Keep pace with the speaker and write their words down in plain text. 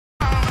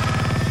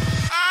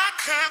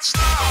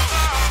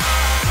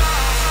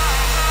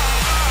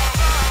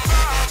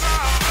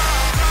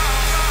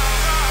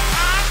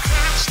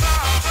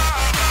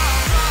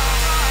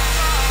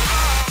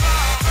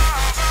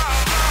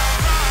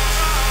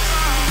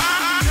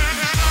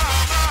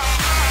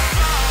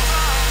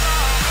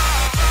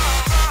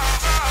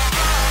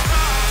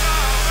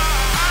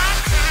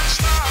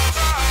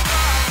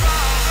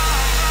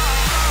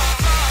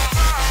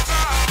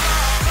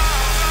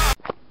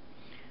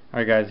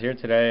Alright guys, here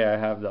today I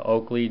have the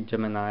Oakley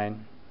Gemini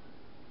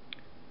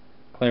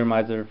clear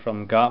miser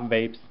from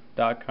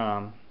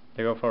gotvapes.com.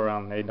 They go for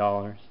around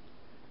 $8.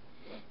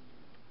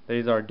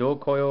 These are dual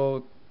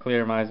coil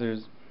clear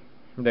misers.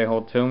 They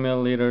hold 2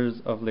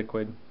 milliliters of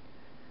liquid,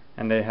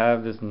 and they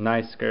have this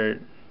nice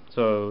skirt,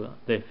 so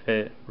they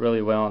fit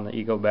really well on the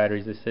Ego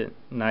batteries. They sit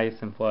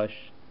nice and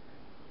flush.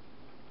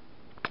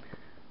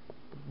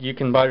 You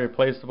can buy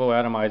replaceable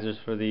atomizers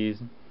for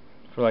these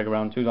for like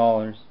around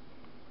 $2.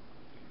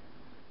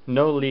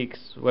 No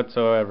leaks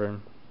whatsoever.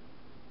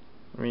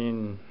 I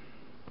mean,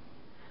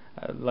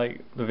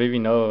 like the VV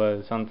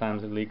Nova,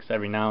 sometimes it leaks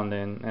every now and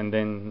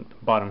then the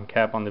bottom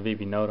cap on the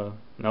VV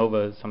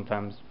Nova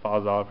sometimes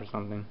falls off or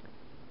something.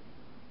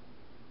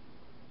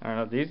 I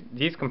don't know.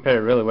 These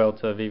compare really well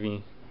to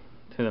the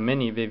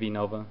mini VV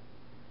Nova.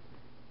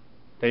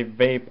 They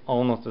vape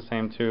almost the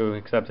same too,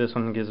 except this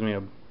one gives me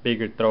a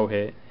bigger throw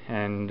hit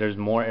and there's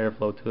more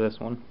airflow to this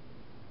one.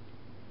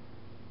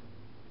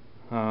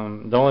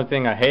 The only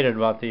thing I hated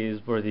about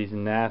these were these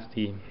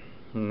nasty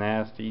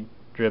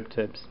drip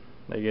tips.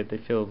 They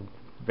feel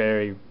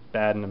very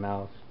bad in the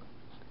mouth,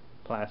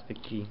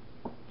 plasticky.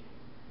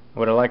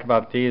 What I like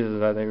about these is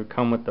that they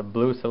come with the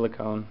blue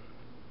silicone,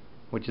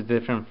 which is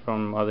different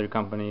from other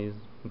companies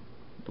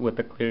with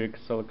the clear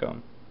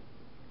silicone.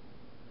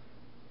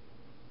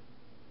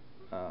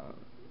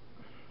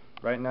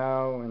 Right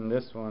now in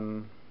this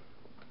one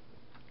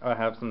I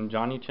have some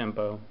Johnny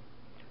Chimpo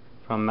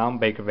from Mount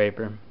Baker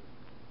Vapor.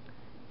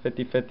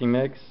 50-50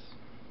 mix,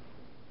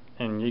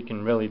 and you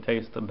can really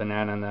taste the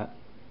banana in that.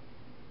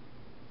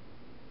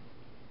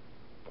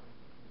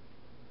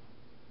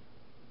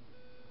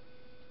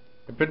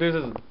 It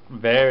produces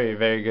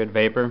very good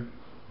vapor.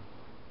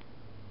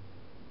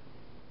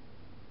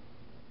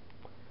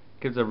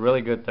 Gives a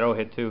really good throw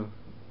hit too.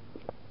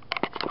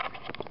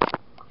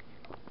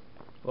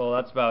 Well,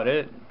 that's about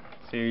it.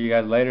 See you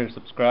guys later.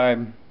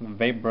 Subscribe.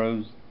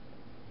 TheVapeBros.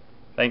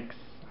 Thanks.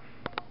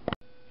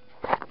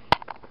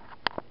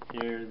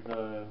 Here's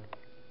the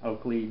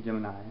Oakley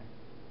Gemini.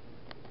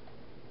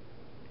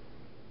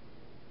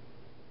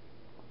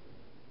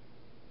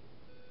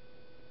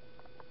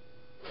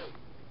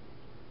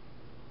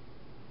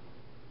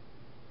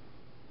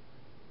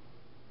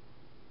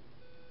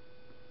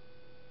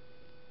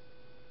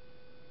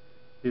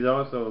 These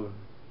also,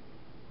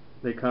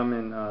 they come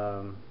in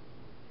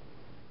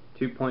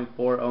 2.4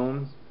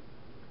 ohms,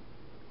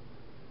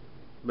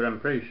 but I'm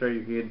pretty sure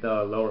you can get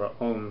the lower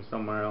ohms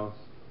somewhere else.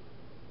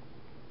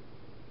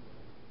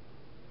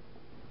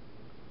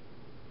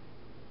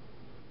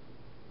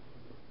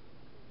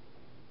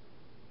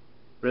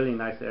 Really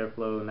nice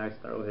airflow, nice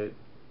throw hit.